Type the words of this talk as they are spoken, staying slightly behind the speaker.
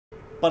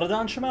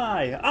Baradan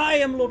Shemai, I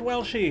am Lord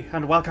Welshie,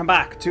 and welcome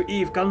back to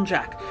EVE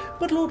Gunjack.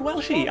 But Lord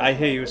Welshie, I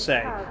hear you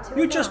say,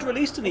 you just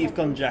released an EVE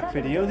Gunjack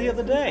video the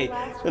other day.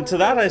 And to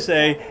that I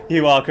say,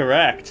 you are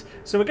correct.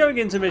 So we're going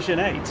into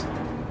Mission 8.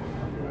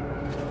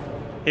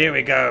 Here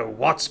we go.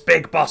 What's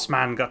Big Boss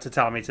Man got to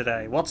tell me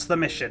today? What's the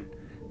mission?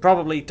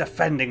 Probably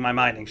defending my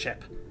mining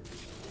ship.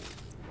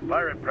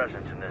 Pirate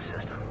presence in this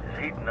system is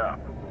heating up.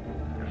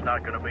 It's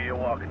not going to be a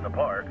walk in the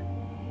park.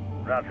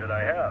 Not that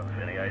I have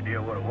any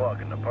idea what a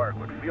walk in the park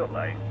would feel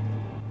like.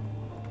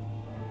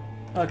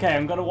 Okay,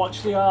 I'm gonna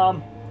watch the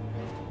arm.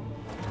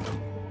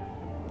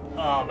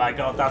 Oh my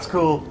god, that's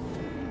cool.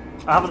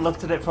 I haven't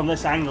looked at it from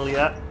this angle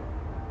yet.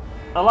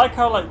 I like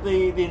how like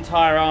the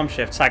entire arm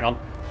shifts. Hang on.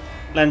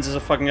 Lenses are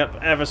fucking up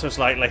ever so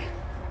slightly.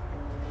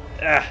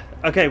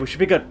 Okay, we should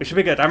be good. We should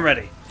be good. I'm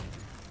ready.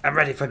 I'm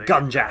ready for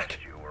Gunjack.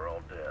 We're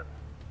all dead.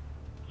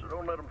 So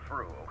don't let them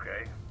through,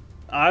 okay?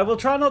 I will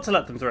try not to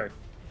let them through.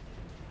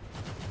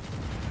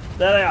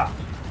 There they are.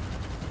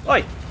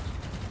 Oi!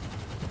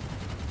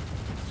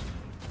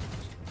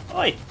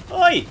 Oi!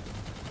 Oi!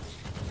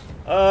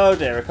 Oh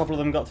dear, a couple of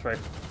them got through.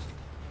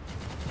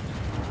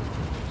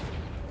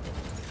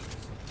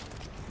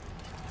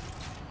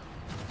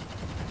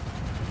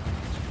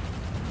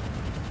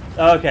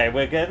 Okay,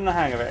 we're getting the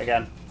hang of it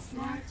again.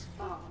 Smart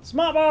bomb.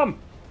 Smart bomb!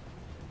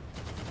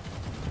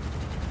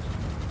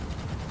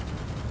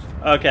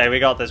 Okay, we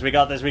got this, we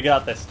got this, we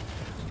got this.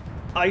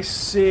 I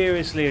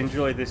seriously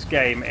enjoyed this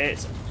game.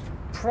 It's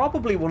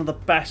probably one of the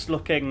best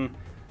looking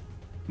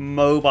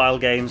mobile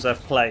games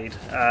I've played,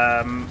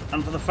 and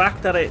for the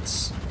fact that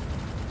it's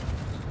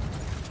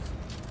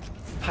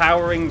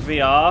powering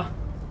VR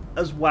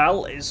as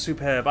well is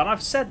superb. And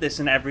I've said this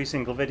in every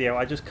single video,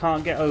 I just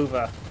can't get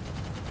over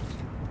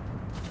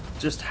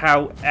just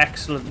how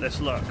excellent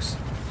this looks.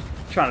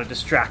 Trying to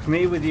distract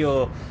me with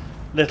your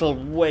little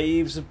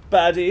waves of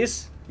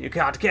baddies. You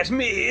can't get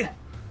me.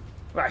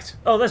 Right.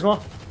 Oh, there's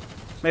more.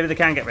 Maybe they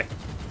can get me.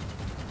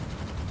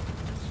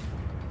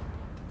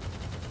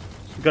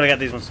 Gotta get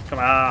these ones. Come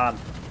on.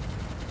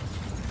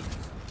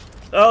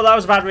 Oh, that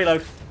was a bad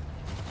reload.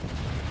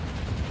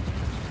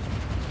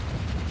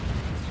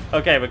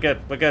 Okay, we're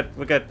good. We're good.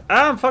 We're good.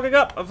 Ah, I'm fucking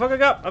up. I'm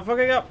fucking up. I'm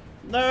fucking up.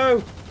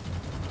 No.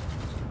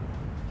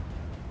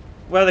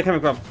 Where are they coming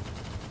from?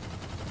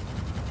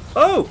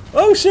 Oh!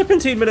 Oh,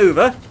 serpentine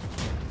maneuver.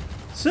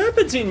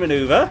 Serpentine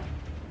maneuver?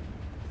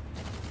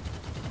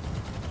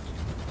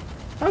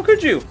 How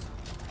could you?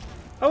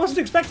 I wasn't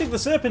expecting the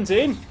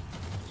serpentine.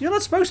 You're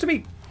not supposed to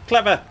be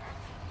clever.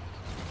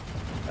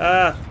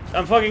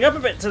 I'm fucking up a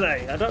bit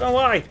today. I don't know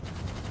why.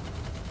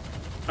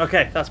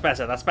 Okay, that's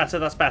better. That's better.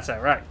 That's better.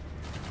 Right.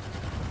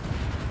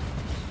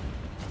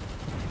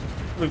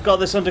 We've got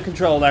this under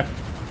control now.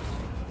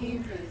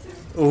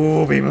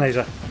 Oh, beam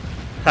laser.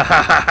 Ha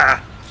ha ha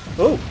ha.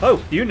 Oh,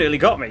 oh, you nearly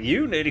got me.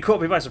 You nearly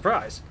caught me by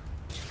surprise.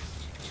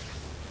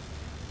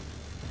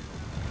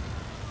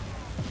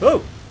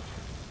 Oh.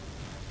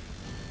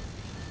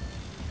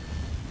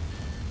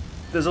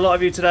 There's a lot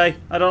of you today.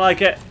 I don't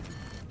like it.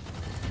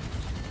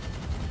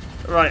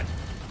 Right,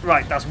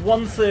 right, that's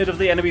 1/3 of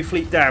the enemy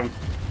fleet down.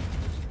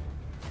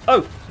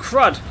 Oh,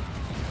 crud!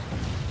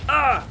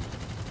 Ah!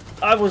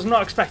 I was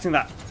not expecting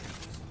that.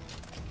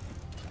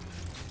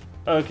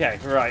 Okay,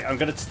 right, I'm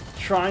going to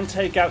try and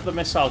take out the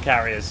missile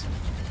carriers.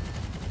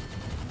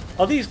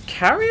 Are these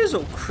carriers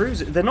or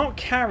cruisers? They're not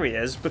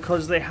carriers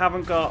because they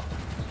haven't got...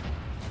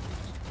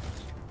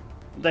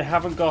 They're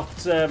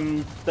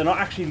not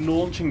actually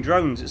launching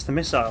drones, it's the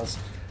missiles.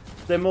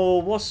 They're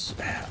more,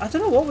 I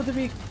don't know, what would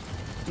they be?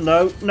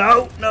 No,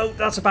 no, no,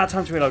 that's a bad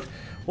time to reload.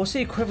 What's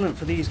the equivalent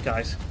for these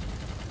guys?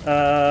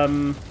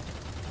 Gunships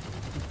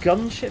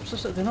or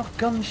something? They're not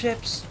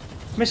gunships.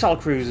 Missile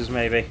cruisers,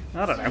 maybe.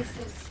 I don't know.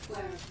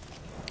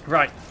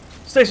 Right.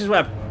 Stasis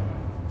web.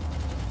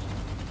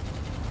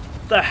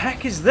 The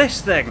heck is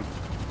this thing?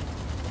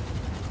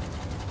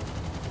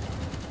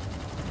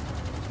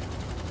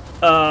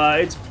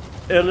 It's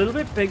a little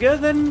bit bigger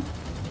than...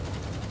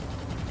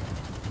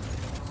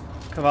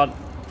 Come on.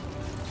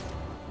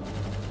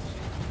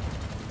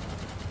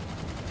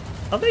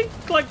 Are they,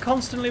 like,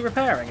 constantly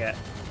repairing it?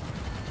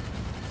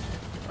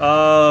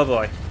 Oh,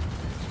 boy.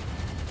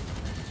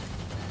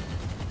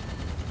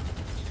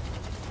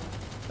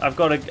 I've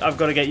got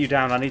to get you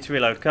down. I need to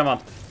reload. Come on.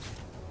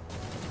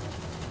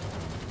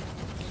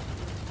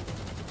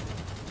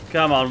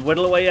 Come on,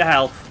 whittle away your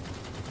health.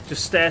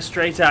 Just stare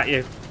straight at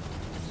you.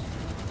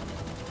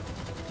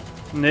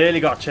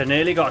 Nearly got you,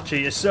 nearly got you.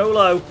 You're so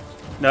low.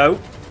 No.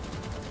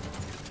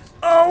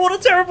 Oh, what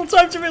a terrible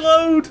time to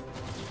reload!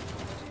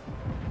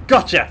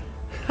 Gotcha!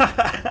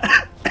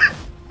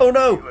 Oh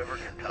no!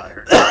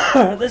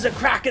 There's a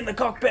crack in the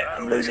cockpit.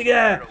 I'm losing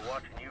air.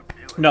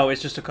 No,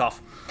 it's just a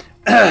cough.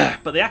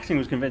 But the acting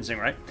was convincing,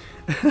 right?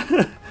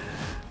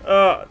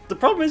 The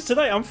problem is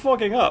today I'm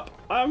fogging up.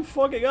 I'm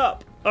fogging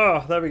up.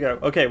 Oh, there we go.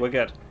 Okay, we're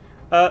good.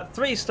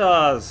 3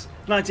 stars.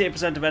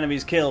 98% of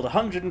enemies killed.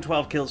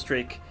 112 kill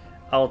streak.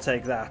 I'll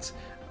take that.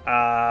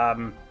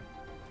 That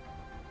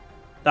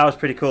was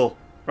pretty cool.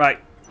 Right.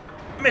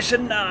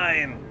 Mission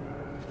 9.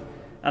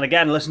 And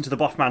again, listen to the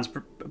Boffman's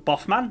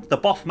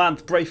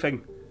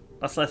briefing.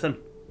 Let's listen.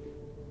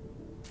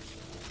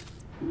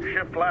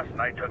 Shift last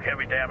night took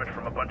heavy damage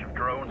from a bunch of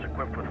drones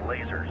equipped with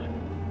lasers.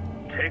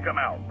 Take them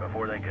out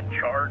before they can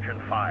charge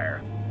and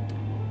fire.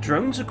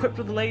 Drones equipped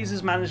with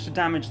lasers managed to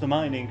damage the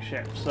mining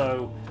ship,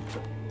 so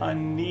I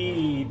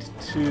need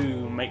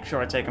to make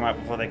sure I take them out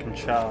before they can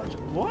charge.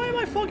 Why am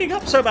I fogging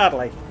up so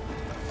badly?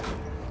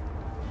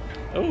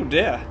 Oh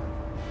dear.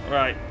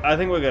 Right, I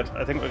think we're good.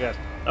 I think we're good.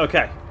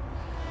 Okay.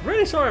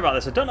 Really sorry about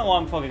this. I don't know why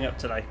I'm fogging up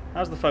today.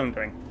 How's the phone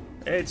doing?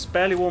 It's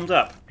barely warmed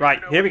up.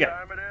 Right, here we go.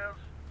 What time it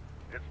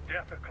is? It's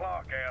death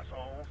o'clock,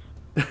 assholes.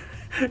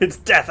 It's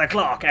death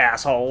o'clock,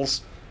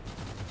 assholes.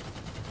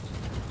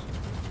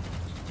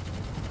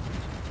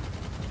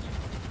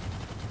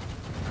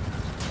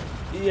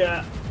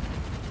 Yeah.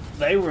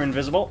 They were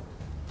invisible.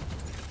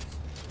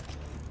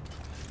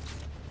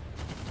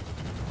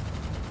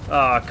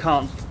 Oh, I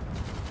can't.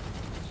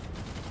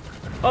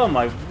 Oh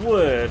my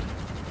word.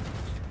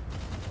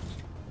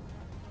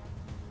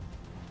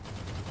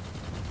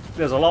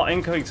 There's a lot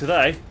incoming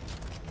today.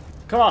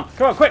 Come on,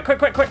 quick, quick,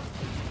 quick, quick.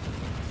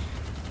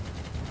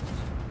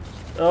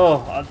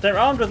 Oh, they're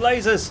armed with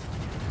lasers.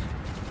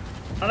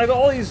 And I've got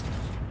all these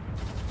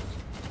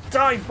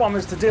dive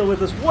bombers to deal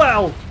with as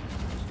well.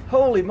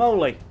 Holy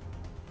moly.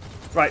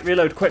 Right,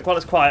 reload quick while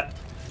it's quiet.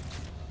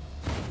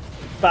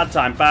 Bad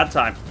time, bad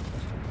time.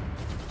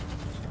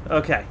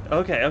 Okay,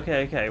 okay,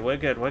 okay, okay. We're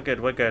good, we're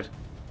good, we're good.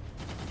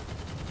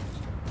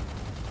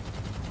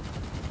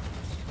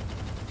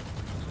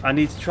 I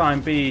need to try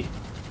and be...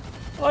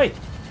 Oi!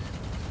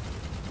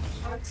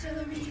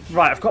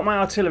 Right, I've got my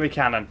artillery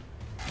cannon.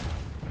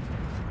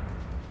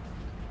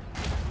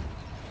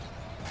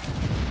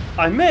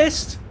 I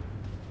missed!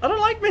 I don't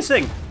like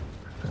missing!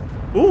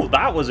 Ooh,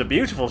 that was a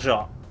beautiful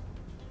shot.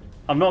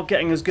 I'm not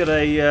getting as good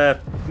a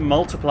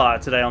multiplier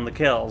today on the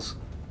kills.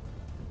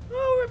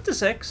 Oh, we're up to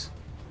 6.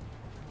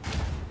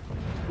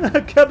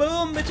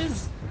 Kaboom,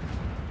 bitches!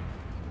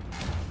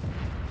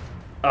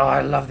 Oh,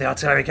 I love the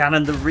artillery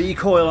cannon. The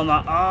recoil on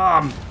that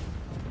arm.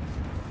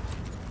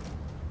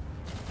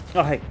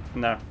 Oh, hey.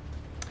 No.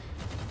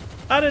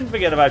 I didn't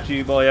forget about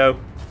you, boyo.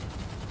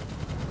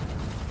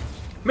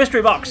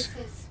 Mystery box.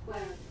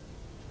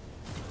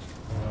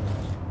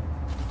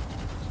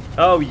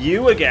 Oh,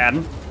 you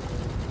again.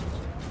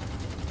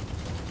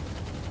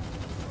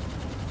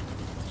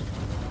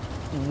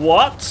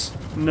 What?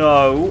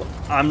 No,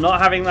 I'm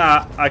not having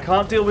that. I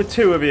can't deal with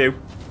 2 of you.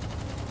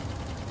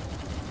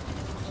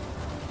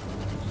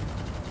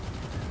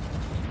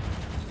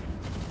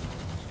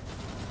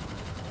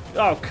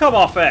 Oh, come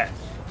off it!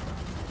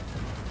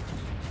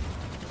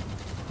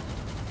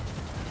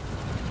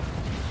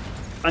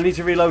 I need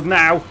to reload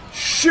now.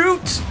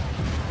 Shoot!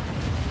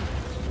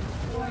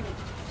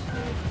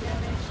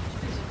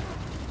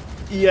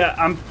 Yeah,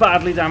 I'm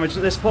badly damaged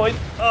at this point.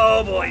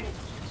 Oh boy.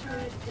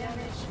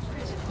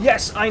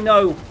 Yes, I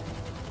know.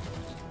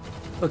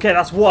 Okay,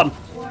 that's 1.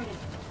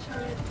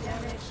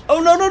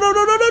 Oh no, no, no,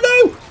 no, no, no,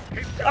 no!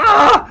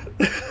 Ah!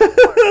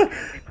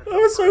 I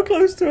was so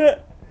close to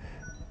it.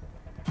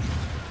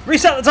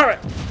 Reset the turret!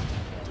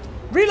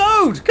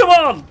 Reload! Come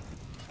on!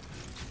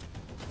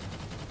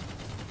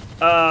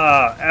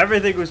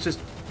 Everything was just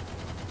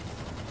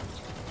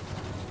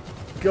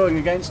going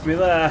against me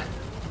there.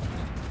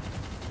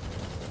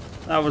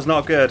 That was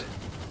not good.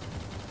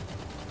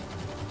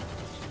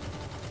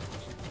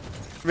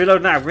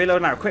 Reload now,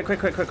 reload now. Quick, quick,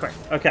 quick, quick, quick.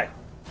 Okay.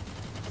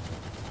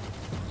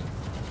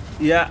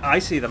 Yeah, I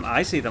see them,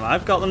 I see them.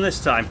 I've got them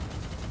this time.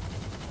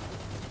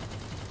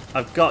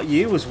 I've got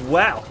you as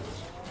well.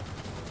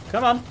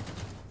 Come on.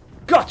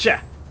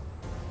 Gotcha!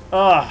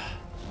 Ah,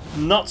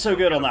 not so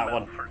good on that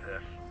one. For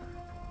this.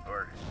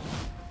 Or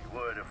you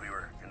would if we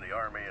were in the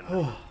army and,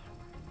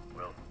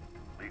 well,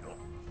 legal.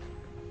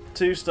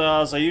 2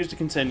 stars. I used to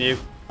continue.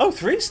 Oh,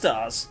 3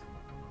 stars.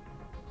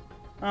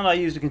 And I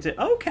used to continue.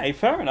 Okay,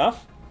 fair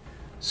enough.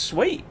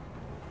 Sweet.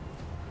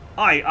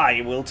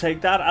 I will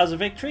take that as a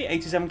victory.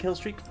 87 kill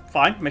streak.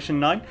 Fine. Mission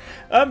 9.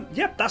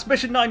 Yep, that's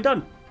mission 9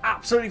 done.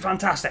 Absolutely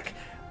fantastic.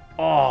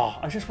 Oh,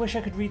 I just wish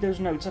I could read those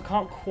notes. I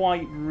can't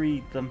quite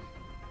read them.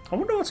 I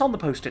wonder what's on the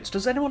post-its.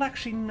 Does anyone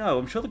actually know?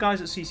 I'm sure the guys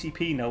at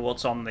CCP know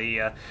what's on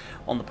the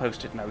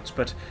post-it notes,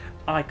 but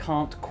I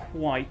can't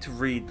quite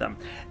read them.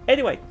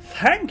 Anyway,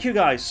 thank you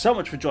guys so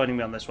much for joining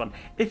me on this one.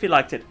 If you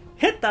liked it,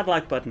 hit that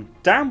like button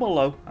down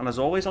below, and as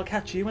always, I'll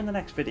catch you in the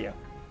next video.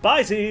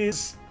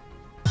 Bye-sies!